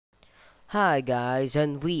Hi guys,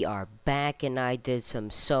 and we are back, and I did some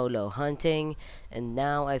solo hunting, and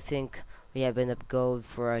now I think we have enough gold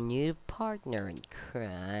for a new partner in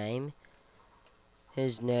crime.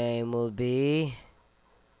 His name will be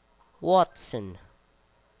Watson.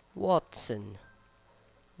 Watson.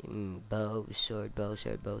 Bow, sword, bow,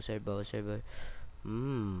 sword, bow, sword, bow, sword, bow.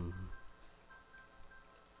 When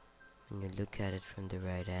you look at it from the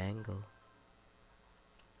right angle.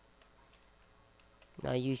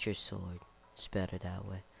 Now use your sword. It's better that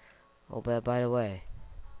way. Oh, but by the way,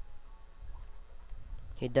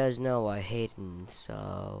 he does know I hate him,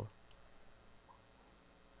 so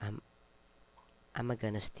I'm I'm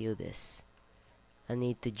gonna steal this. I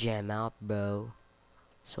need to jam out, bro.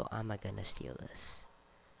 So I'm gonna steal this.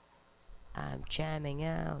 I'm jamming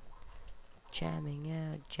out, jamming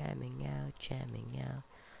out, jamming out, jamming out,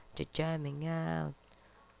 jamming out,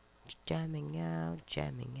 jamming out,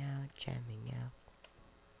 jamming out, jamming out.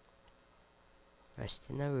 Rest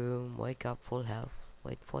in a room, wake up full health,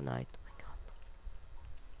 wait for night. Wake up.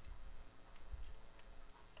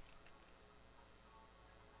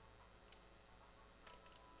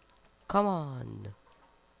 Come on,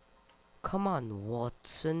 come on,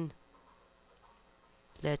 Watson.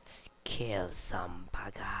 Let's kill some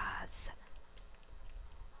buggers.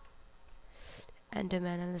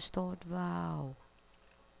 Enderman and the stored wow.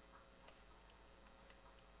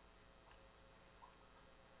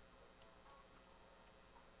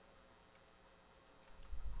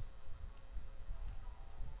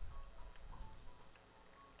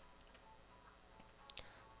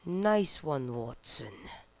 Nice one, Watson.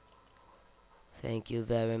 Thank you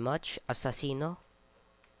very much, Assassino.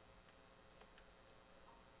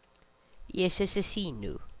 Yes,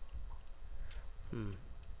 Assassino.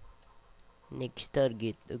 Next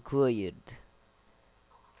target acquired.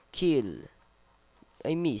 Kill.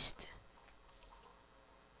 I missed.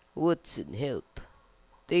 Watson, help.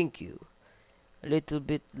 Thank you. A little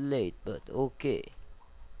bit late, but okay.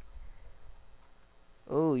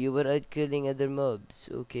 Oh, you were out killing other mobs.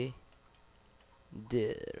 Okay.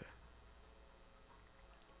 There.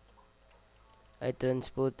 I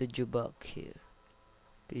transported you back here.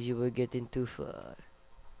 Because you were getting too far.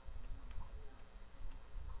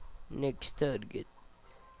 Next target.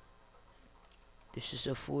 This is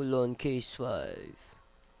a full-on case 5.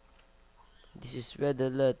 This is red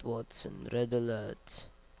alert, Watson. Red alert.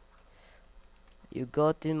 You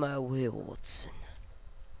got in my way, Watson.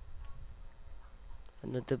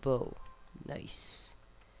 Another bow. Nice.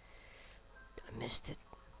 I missed it.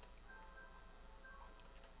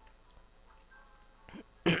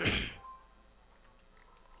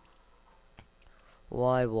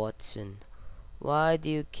 Why, Watson? Why do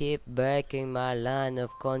you keep breaking my line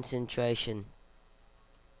of concentration?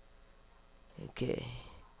 Okay.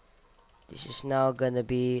 This is now gonna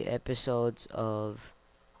be episodes of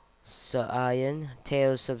Sir Iron,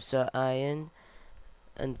 Tales of Sir Iron,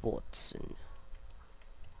 and Watson.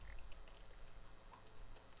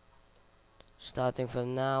 Starting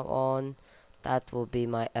from now on, that will be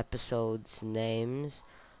my episodes' names,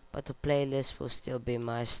 but the playlist will still be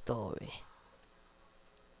my story.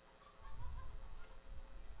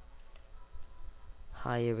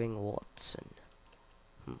 Hiring Watson.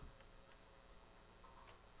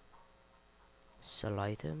 Sell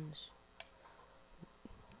items.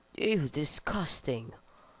 Ew, disgusting.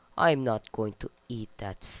 I'm not going to eat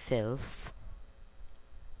that filth.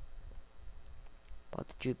 But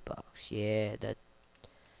the jukebox, yeah, that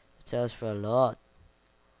sells for a lot.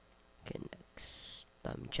 Okay, next.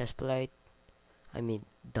 Diamond chestplate. I mean,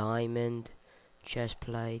 diamond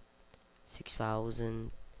chestplate.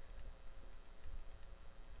 6,000.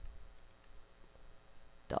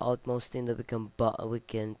 The utmost thing that we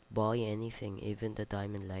can buy anything, even the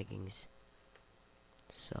diamond leggings.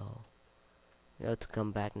 So we have to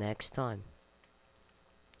come back next time.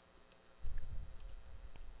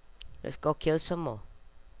 Let's go kill some more.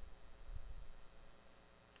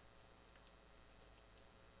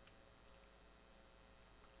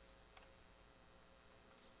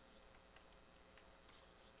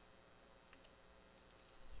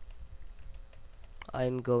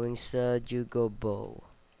 I'm going, sir. You go bow.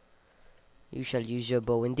 You shall use your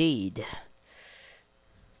bow indeed.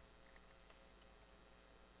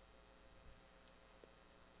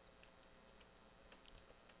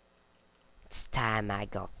 It's time I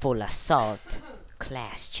got full assault.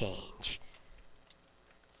 Class change.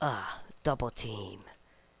 Double team.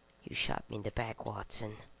 You shot me in the back,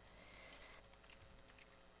 Watson.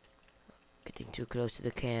 Getting too close to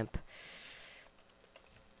the camp.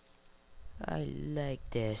 I like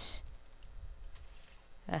this.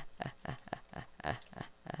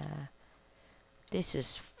 This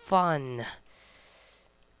is fun.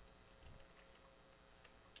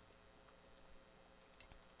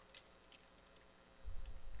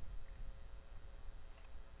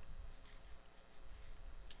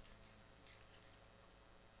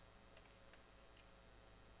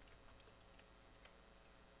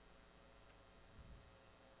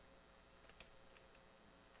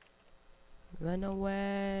 Run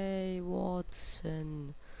away,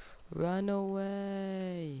 Watson. Run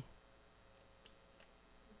away.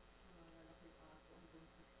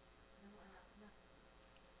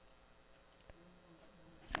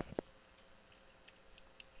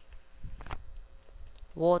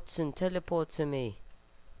 Watson, teleport to me.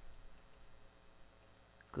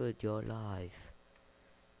 Good, you're alive.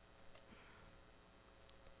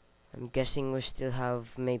 I'm guessing we still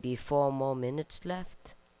have maybe 4 more minutes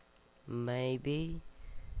left. Maybe.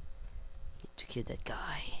 Need to kill that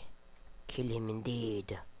guy. Kill him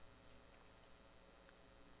indeed.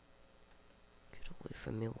 Get away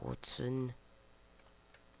from me, Watson.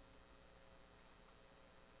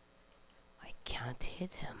 I can't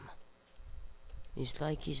hit him. It's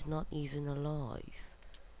like he's not even alive.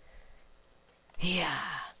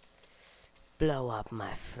 Yeah. Blow up,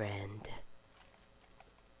 my friend.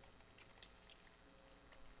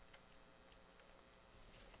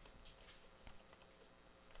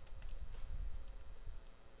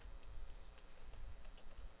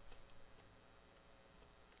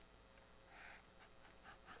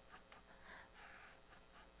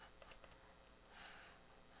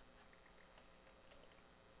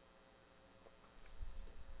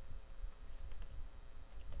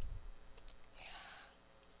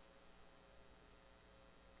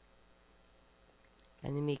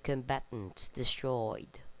 Enemy combatants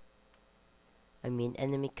destroyed. I mean,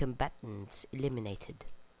 enemy combatants eliminated.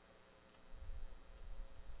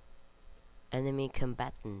 Enemy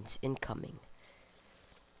combatants incoming.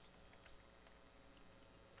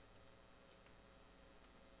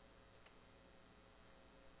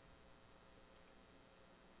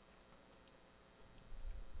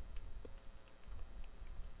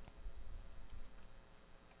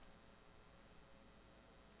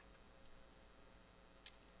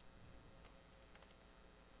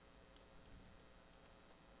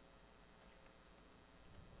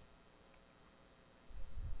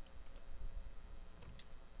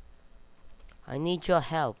 I need your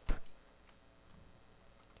help.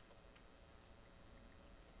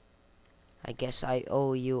 I guess I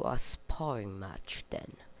owe you a sparring match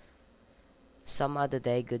then. Some other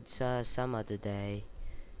day, good sir, some other day.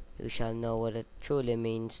 You shall know what it truly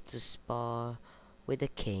means to spar with a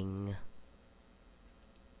king.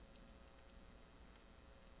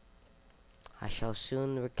 I shall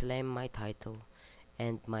soon reclaim my title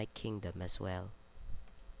and my kingdom as well.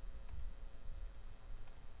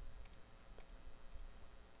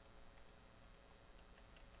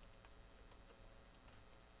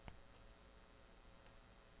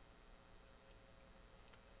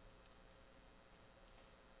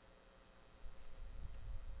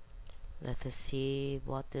 Let us see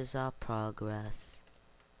what is our progress.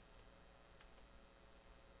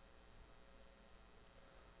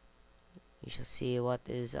 We shall see what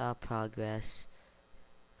is our progress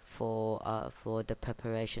for the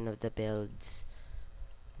preparation of the builds.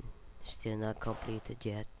 Still not completed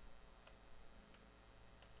yet.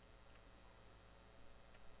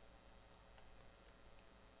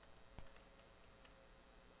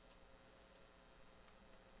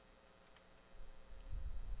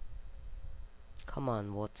 Come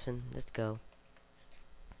on, Watson, let's go.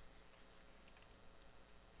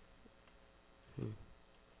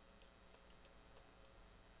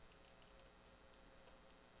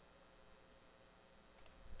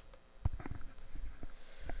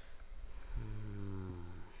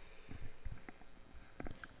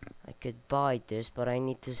 I could buy this, but I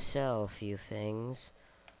need to sell a few things,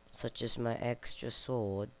 such as my extra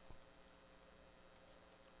sword.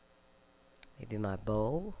 Maybe my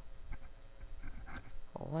bow?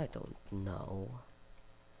 Oh, I don't know.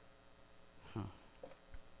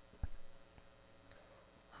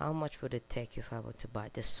 How much would it take if I were to buy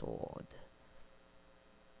the sword?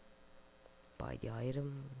 Buy the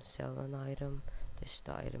item, sell an item. This is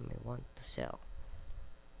the item I want to sell.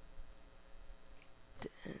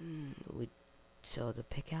 Then we sell the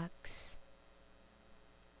pickaxe,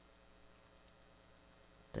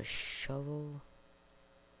 the shovel.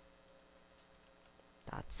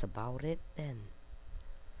 That's about it then.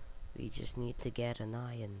 We just need to get an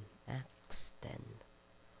iron axe then.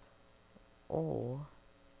 Or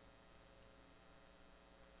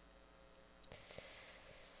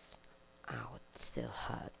ow, it still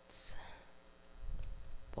hurts.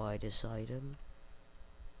 Buy this item.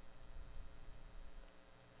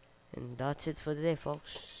 And that's it for today,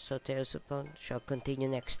 folks. So Tales of Fun shall continue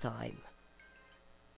next time.